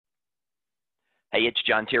Hey, it's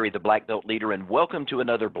John Terry, the Black Belt Leader, and welcome to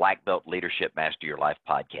another Black Belt Leadership Master Your Life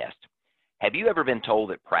podcast. Have you ever been told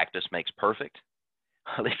that practice makes perfect?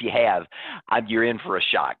 Well, if you have, you're in for a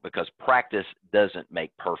shock because practice doesn't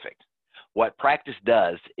make perfect. What practice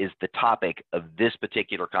does is the topic of this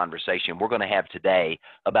particular conversation we're going to have today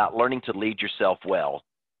about learning to lead yourself well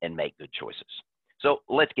and make good choices. So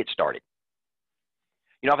let's get started.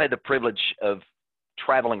 I've had the privilege of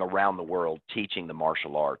traveling around the world teaching the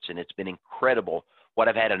martial arts, and it's been incredible what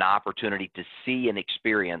I've had an opportunity to see and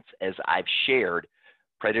experience as I've shared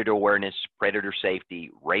predator awareness, predator safety,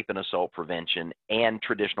 rape and assault prevention, and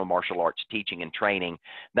traditional martial arts teaching and training,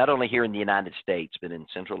 not only here in the United States, but in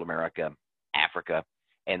Central America, Africa,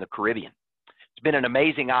 and the Caribbean. It's been an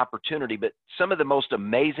amazing opportunity, but some of the most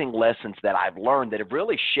amazing lessons that I've learned that have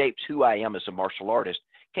really shaped who I am as a martial artist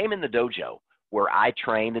came in the dojo, where I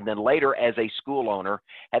trained, and then later as a school owner,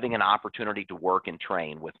 having an opportunity to work and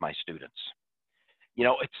train with my students.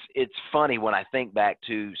 It's funny when I think back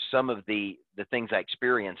to some of the things I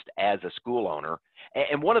experienced as a school owner,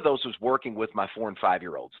 and one of those was working with my 4- and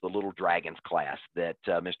 5-year-olds, the Little Dragons class that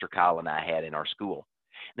Mr. Kyle and I had in our school.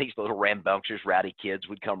 These little rambunctious, rowdy kids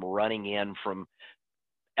would come running in from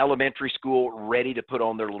elementary school ready to put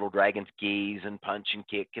on their Little Dragons gis and punch and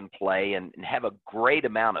kick and play and have a great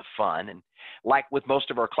amount of fun. And like with most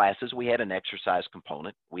of our classes, we had an exercise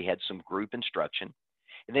component. We had some group instruction.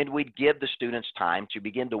 And then we'd give the students time to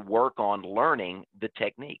begin to work on learning the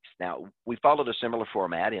techniques. Now, we followed a similar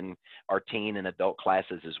format in our teen and adult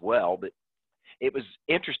classes as well, but it was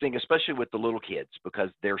interesting, especially with the little kids, because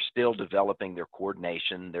they're still developing their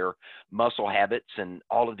coordination, their muscle habits, and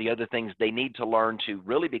all of the other things they need to learn to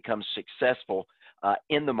really become successful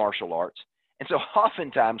in the martial arts. And so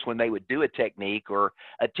oftentimes when they would do a technique or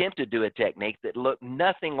attempt to do a technique that looked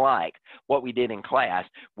nothing like what we did in class,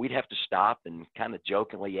 we'd have to stop and kind of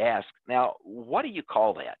jokingly ask, now, what do you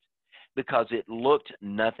call that? Because it looked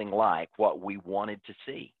nothing like what we wanted to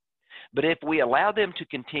see. But if we allow them to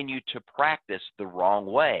continue to practice the wrong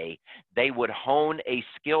way, they would hone a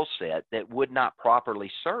skill set that would not properly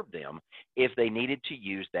serve them if they needed to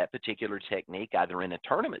use that particular technique either in a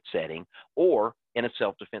tournament setting or in a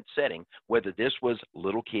self-defense setting, whether this was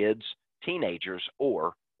little kids, teenagers,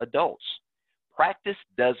 or adults. Practice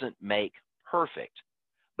doesn't make perfect,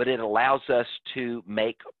 but it allows us to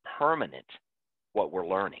make permanent what we're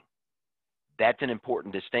learning. That's an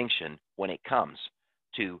important distinction when it comes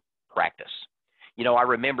to practice. I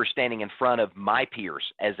remember standing in front of my peers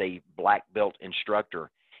as a black belt instructor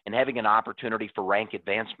and having an opportunity for rank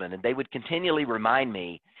advancement, and they would continually remind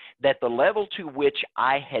me that the level to which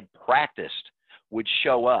I had practiced would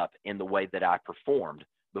show up in the way that I performed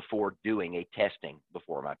before doing a testing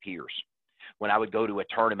before my peers. When I would go to a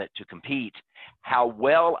tournament to compete, how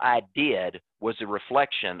well I did was a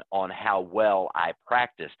reflection on how well I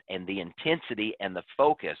practiced and the intensity and the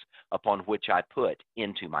focus upon which I put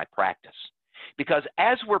into my practice. Because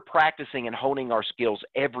as we're practicing and honing our skills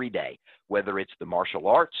every day, whether it's the martial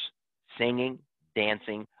arts, singing,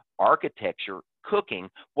 dancing, architecture, cooking,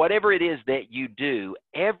 whatever it is that you do,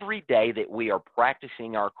 every day that we are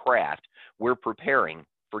practicing our craft, we're preparing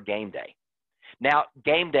for game day. Now,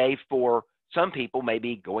 game day for some people may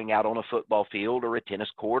be going out on a football field or a tennis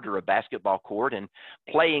court or a basketball court and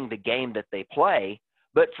playing the game that they play,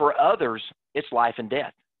 but for others, it's life and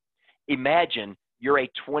death. Imagine you're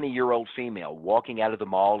a 20-year-old female walking out of the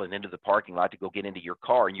mall and into the parking lot to go get into your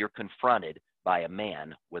car, and you're confronted by a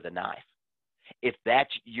man with a knife. If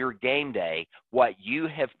that's your game day, what you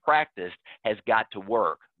have practiced has got to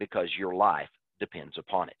work because your life depends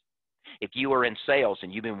upon it. If you are in sales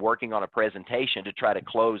and you've been working on a presentation to try to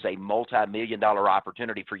close a multi-million-dollar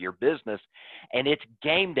opportunity for your business, and it's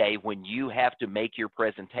game day when you have to make your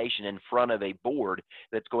presentation in front of a board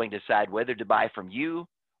that's going to decide whether to buy from you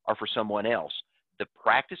or for someone else, the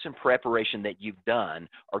practice and preparation that you've done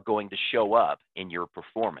are going to show up in your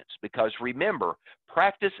performance. Because remember,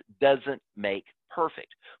 practice doesn't make perfect.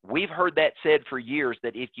 We've heard that said for years,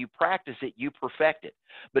 that if you practice it, you perfect it.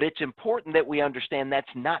 But it's important that we understand that's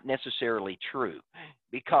not necessarily true,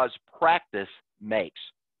 because practice makes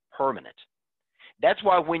permanent. That's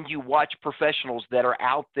why when you watch professionals that are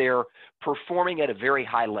out there performing at a very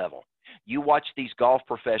high level, you watch these golf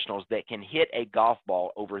professionals that can hit a golf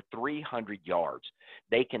ball over 300 yards.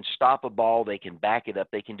 They can stop a ball. They can back it up.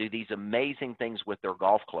 They can do these amazing things with their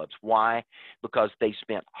golf clubs. Why? Because they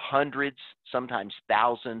spent hundreds, sometimes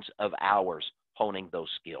thousands of hours honing those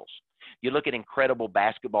skills. You look at incredible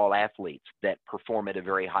basketball athletes that perform at a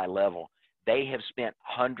very high level. They have spent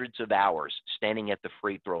hundreds of hours standing at the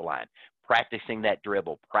free throw line, practicing that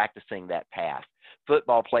dribble, practicing that pass.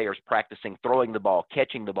 Football players practicing throwing the ball,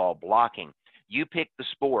 catching the ball, blocking. you pick the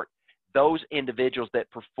sport, those individuals that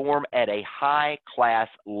perform at a high class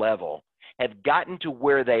level have gotten to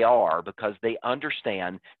where they are because they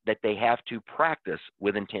understand that they have to practice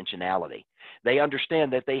with intentionality. They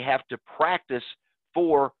understand that they have to practice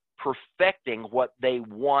for perfecting what they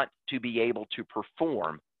want to be able to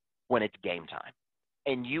perform when it's game time.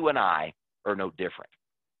 And you and I are no different.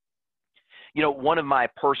 You know, one of my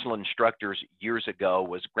personal instructors years ago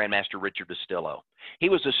was Grandmaster Richard Bustillo. He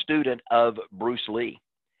was a student of Bruce Lee.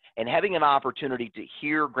 And having an opportunity to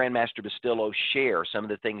hear Grandmaster Bustillo share some of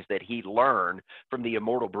the things that he learned from the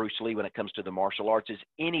immortal Bruce Lee when it comes to the martial arts is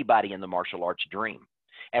anybody in the martial arts dream.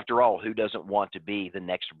 After all, who doesn't want to be the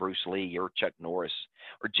next Bruce Lee or Chuck Norris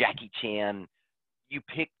or Jackie Chan? You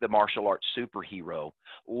pick the martial arts superhero.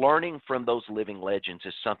 Learning from those living legends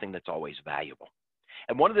is something that's always valuable.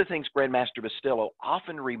 And one of the things Grandmaster Bustillo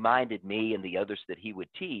often reminded me and the others that he would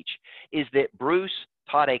teach is that Bruce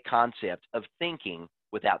taught a concept of thinking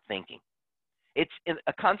without thinking. It's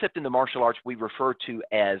a concept in the martial arts we refer to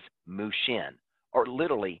as Mushin, or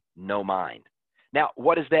literally no mind. Now,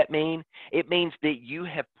 what does that mean? It means that you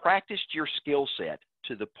have practiced your skill set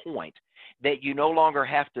to the point that you no longer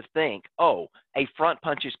have to think, oh, a front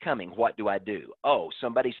punch is coming, what do I do? Oh,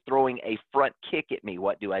 somebody's throwing a front kick at me,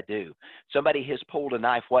 what do I do? Somebody has pulled a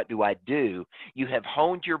knife, what do I do? You have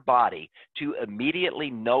honed your body to immediately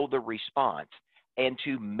know the response and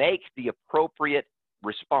to make the appropriate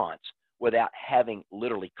response without having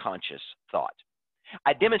literally conscious thought.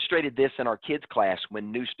 I demonstrated this in our kids class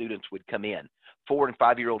when new students would come in. 4- and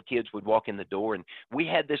 5-year-old kids would walk in the door, and we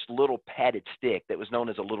had this little padded stick that was known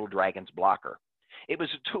as a Little Dragon's blocker. It was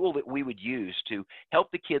a tool that we would use to help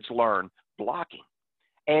the kids learn blocking.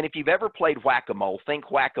 And if you've ever played whack-a-mole, think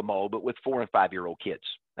whack-a-mole, but with 4- and 5-year-old kids,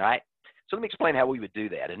 all right? So let me explain how we would do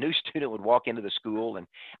that. A new student would walk into the school, and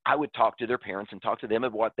I would talk to their parents and talk to them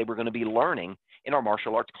about what they were going to be learning in our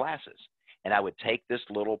martial arts classes. And I would take this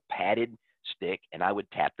little padded stick, and I would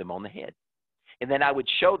tap them on the head. And then I would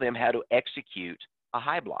show them how to execute a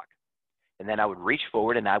high block. And then I would reach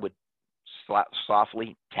forward, and I would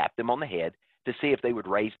softly tap them on the head to see if they would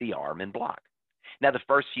raise the arm and block. Now, the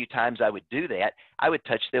first few times I would do that, I would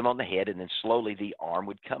touch them on the head, and then slowly the arm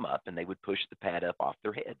would come up, and they would push the pad up off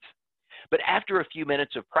their heads. But after a few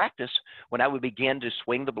minutes of practice, when I would begin to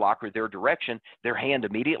swing the blocker their direction, their hand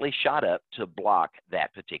immediately shot up to block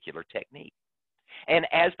that particular technique. And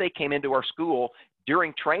as they came into our school,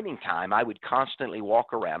 during training time, I would constantly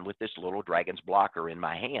walk around with this Little Dragon's blocker in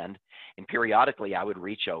my hand, and periodically I would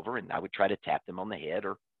reach over and I would try to tap them on the head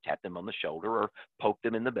or tap them on the shoulder or poke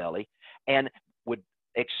them in the belly, and would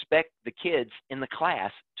expect the kids in the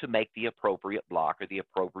class to make the appropriate block or the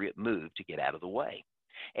appropriate move to get out of the way.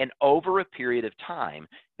 And over a period of time,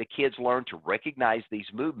 the kids learned to recognize these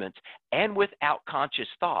movements, and without conscious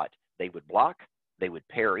thought, they would block, they would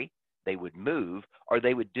parry, they would move, or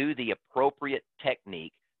they would do the appropriate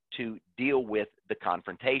technique to deal with the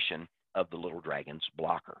confrontation of the Little Dragon's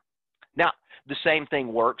blocker. Now, the same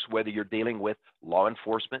thing works whether you're dealing with law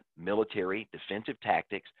enforcement, military, defensive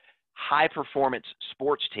tactics, high-performance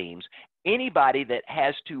sports teams, anybody that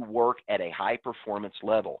has to work at a high-performance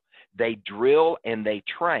level. They drill and they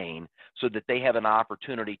train so that they have an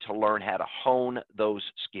opportunity to learn how to hone those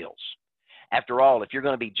skills. After all, if you're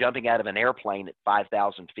going to be jumping out of an airplane at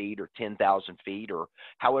 5,000 feet or 10,000 feet or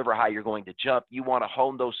however high you're going to jump, you want to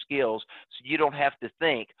hone those skills so you don't have to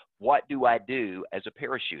think, what do I do as a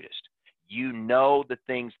parachutist? You know the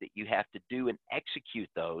things that you have to do and execute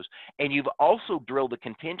those, and you've also drilled the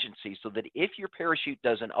contingency so that if your parachute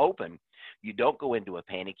doesn't open, you don't go into a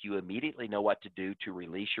panic. You immediately know what to do to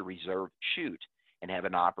release your reserve chute and have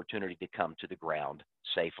an opportunity to come to the ground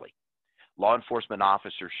safely. Law enforcement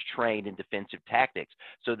officers train in defensive tactics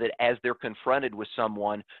so that as they're confronted with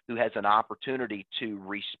someone who has an opportunity to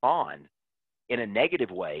respond in a negative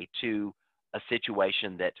way to a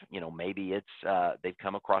situation that, maybe it's they've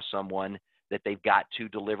come across someone that they've got to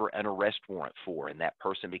deliver an arrest warrant for, and that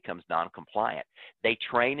person becomes non-compliant. They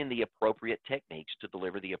train in the appropriate techniques to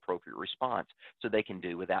deliver the appropriate response so they can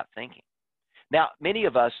do without thinking. Now, many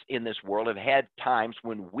of us in this world have had times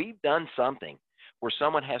when we've done something where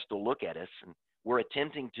someone has to look at us and we're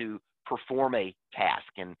attempting to perform a task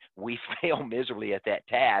and we fail miserably at that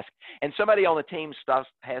task, and somebody on the team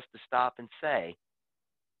has to stop and say,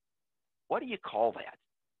 what do you call that?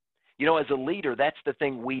 As a leader, that's the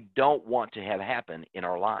thing we don't want to have happen in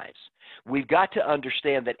our lives. We've got to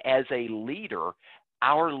understand that as a leader,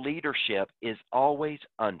 our leadership is always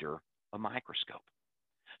under a microscope.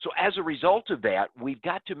 So as a result of that, we've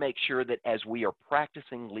got to make sure that as we are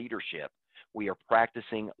practicing leadership, we are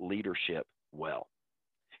practicing leadership well.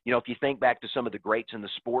 You know, if you think back to some of the greats in the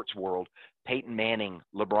sports world, Peyton Manning,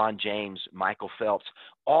 LeBron James, Michael Phelps,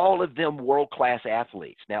 all of them world-class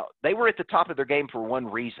athletes. Now, they were at the top of their game for one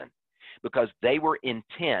reason, because they were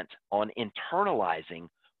intent on internalizing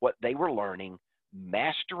what they were learning,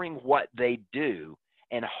 mastering what they do,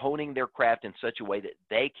 and honing their craft in such a way that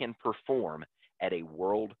they can perform at a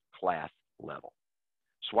world-class level.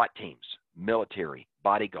 SWAT teams, military,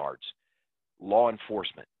 bodyguards, law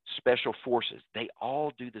enforcement, special forces, they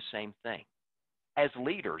all do the same thing. As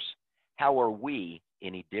leaders, how are we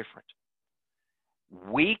any different?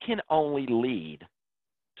 We can only lead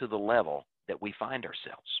to the level that we find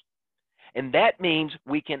ourselves. And that means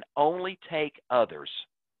we can only take others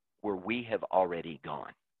where we have already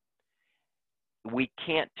gone. We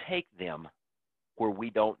can't take them where we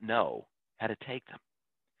don't know how to take them.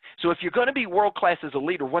 So if you're going to be world-class as a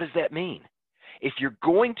leader, what does that mean? If you're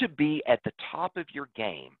going to be at the top of your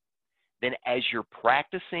game, then as you're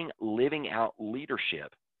practicing living out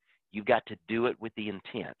leadership, you've got to do it with the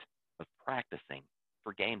intent of practicing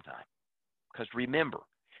for game time. Because remember,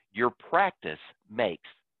 your practice makes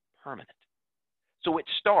permanent. So it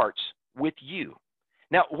starts with you.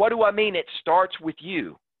 Now, what do I mean it starts with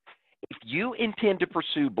you? If you intend to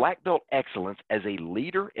pursue black belt excellence as a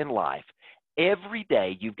leader in life, every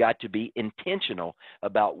day you've got to be intentional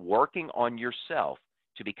about working on yourself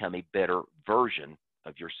to become a better version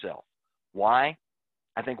of yourself. Why?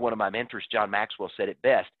 I think one of my mentors, John Maxwell, said it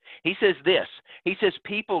best. He says this. He says,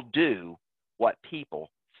 people do what people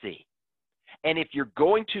see. And if you're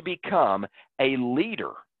going to become a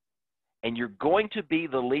leader, and you're going to be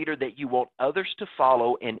the leader that you want others to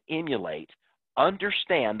follow and emulate,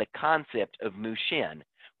 understand the concept of Mushin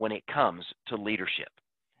when it comes to leadership.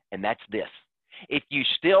 And that's this. If you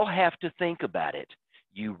still have to think about it,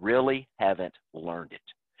 you really haven't learned it.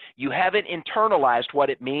 You haven't internalized what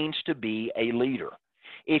it means to be a leader.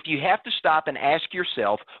 If you have to stop and ask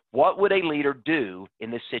yourself, what would a leader do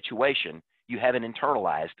in this situation? You haven't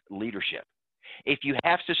internalized leadership. If you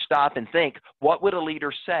have to stop and think, what would a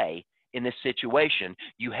leader say in this situation?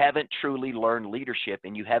 You haven't truly learned leadership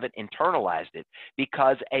and you haven't internalized it,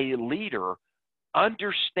 because a leader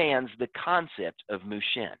understands the concept of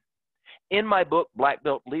Mushin. In my book, Black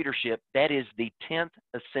Belt Leadership, that is the 10th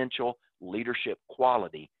essential leadership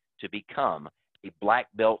quality to become a black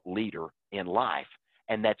belt leader in life.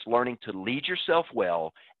 And that's learning to lead yourself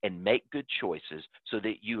well and make good choices so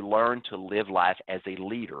that you learn to live life as a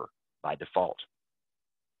leader by default.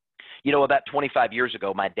 You know, about 25 years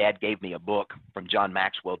ago, my dad gave me a book from John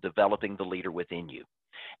Maxwell, Developing the Leader Within You.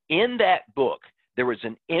 In that book, there was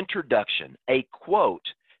an introduction, a quote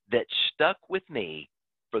that stuck with me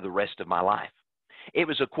for the rest of my life. It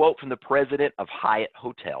was a quote from the president of Hyatt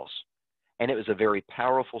Hotels, and it was a very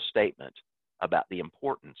powerful statement about the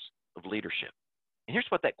importance of leadership. And here's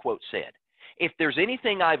what that quote said. If there's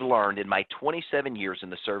anything I've learned in my 27 years in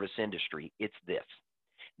the service industry, it's this.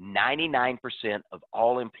 99% of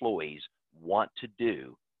all employees want to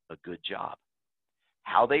do a good job.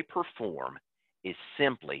 How they perform is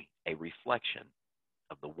simply a reflection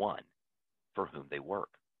of the one for whom they work.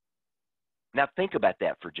 Now think about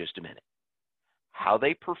that for just a minute. How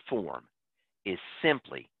they perform is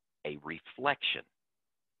simply a reflection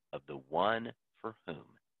of the one for whom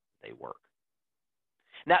they work.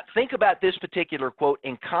 Now, think about this particular quote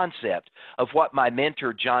in concept of what my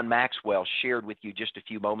mentor, John Maxwell, shared with you just a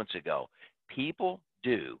few moments ago. People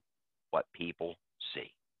do what people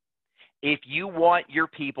see. If you want your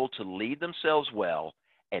people to lead themselves well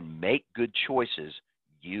and make good choices,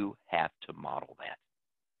 you have to model that.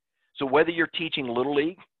 So whether you're teaching Little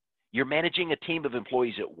League, you're managing a team of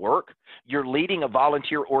employees at work, you're leading a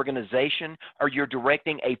volunteer organization, or you're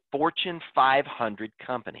directing a Fortune 500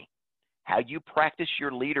 company, how you practice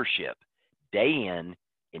your leadership day in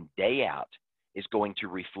and day out is going to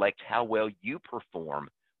reflect how well you perform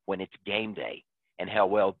when it's game day, and how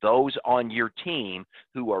well those on your team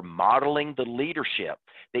who are modeling the leadership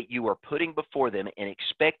that you are putting before them and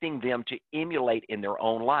expecting them to emulate in their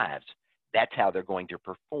own lives, that's how they're going to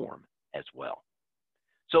perform as well.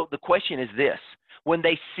 So the question is this: when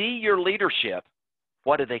they see your leadership,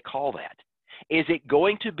 what do they call that? Is it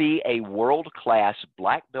going to be a world-class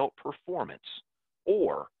black belt performance,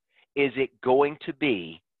 or is it going to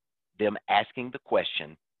be them asking the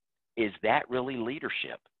question, is that really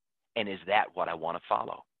leadership? And is that what I want to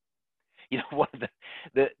follow? You know, one of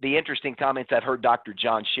the interesting comments I've heard Dr.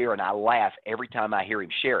 John share, and I laugh every time I hear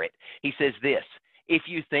him share it. He says this: if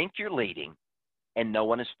you think you're leading and no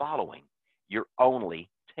one is following, you're only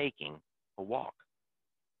taking a walk.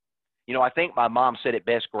 You know, I think my mom said it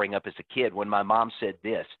best growing up as a kid when my mom said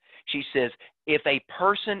this. She says, if a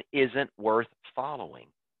person isn't worth following,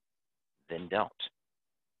 then don't.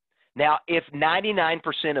 Now, if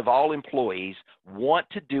 99% of all employees want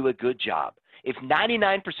to do a good job, if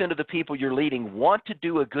 99% of the people you're leading want to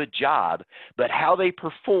do a good job, but how they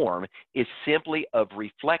perform is simply a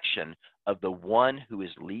reflection of the one who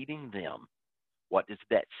is leading them, what does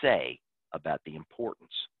that say about the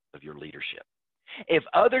importance of your leadership? If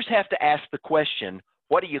others have to ask the question,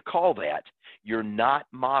 what do you call that? You're not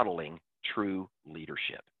modeling true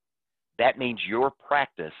leadership. That means your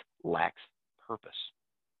practice lacks purpose.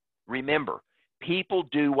 Remember, people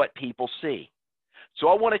do what people see. So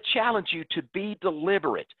I want to challenge you to be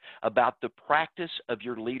deliberate about the practice of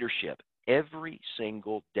your leadership every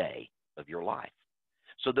single day of your life,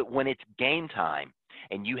 so that when it's game time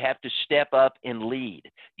and you have to step up and lead,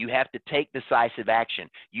 you have to take decisive action,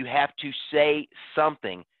 you have to say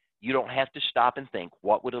something, you don't have to stop and think,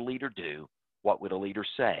 what would a leader do? What would a leader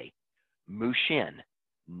say? Mushin,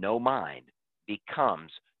 no mind,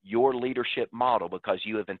 becomes your leadership model because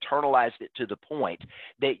you have internalized it to the point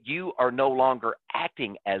that you are no longer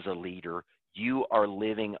acting as a leader, you are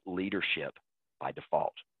living leadership by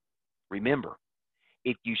default. Remember,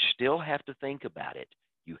 if you still have to think about it,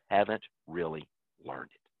 you haven't really learned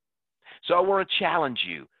it. So I want to challenge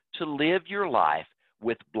you to live your life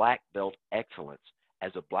with black belt excellence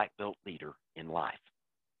as a black belt leader in life.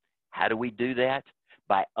 How do we do that?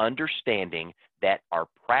 By understanding that our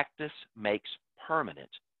practice makes permanent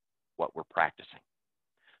what we're practicing.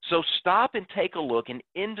 So stop and take a look and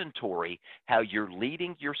inventory how you're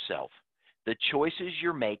leading yourself, the choices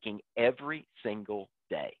you're making every single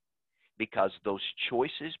day, because those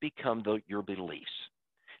choices become your beliefs.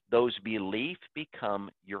 Those beliefs become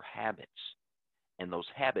your habits, and those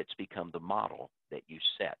habits become the model that you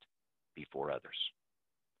set before others.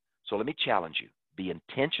 So let me challenge you. Be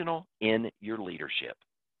intentional in your leadership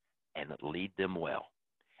and lead them well.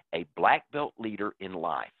 A black belt leader in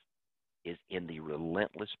life is in the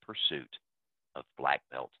relentless pursuit of black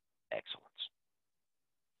belt excellence.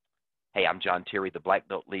 Hey, I'm John Terry, the black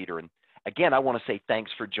belt leader. And again, I want to say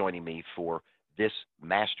thanks for joining me for this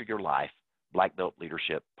Master Your Life Black Belt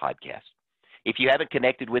Leadership podcast. If you haven't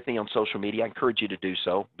connected with me on social media, I encourage you to do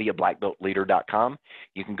so. BeABlackBeltLeader.com.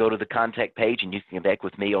 You can go to the contact page and you can connect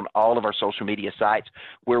with me on all of our social media sites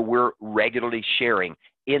where we're regularly sharing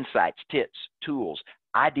insights, tips, tools,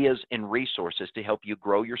 ideas, and resources to help you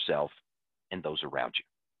grow yourself and those around you.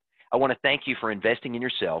 I want to thank you for investing in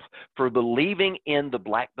yourself, for believing in the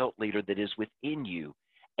black belt leader that is within you,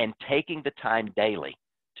 and taking the time daily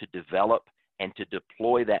to develop and to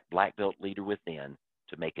deploy that black belt leader within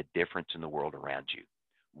to make a difference in the world around you.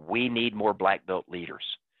 We need more black belt leaders.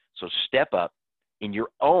 So step up in your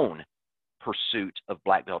own pursuit of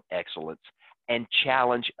black belt excellence and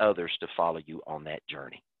challenge others to follow you on that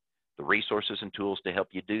journey. The resources and tools to help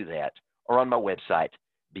you do that are on my website,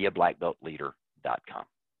 BeABlackBeltLeader.com.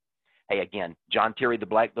 Hey, again, John Terry, the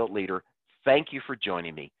Black Belt Leader, thank you for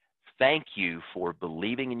joining me. Thank you for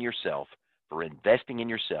believing in yourself, for investing in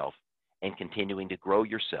yourself, and continuing to grow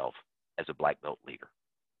yourself as a black belt leader.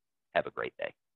 Have a great day.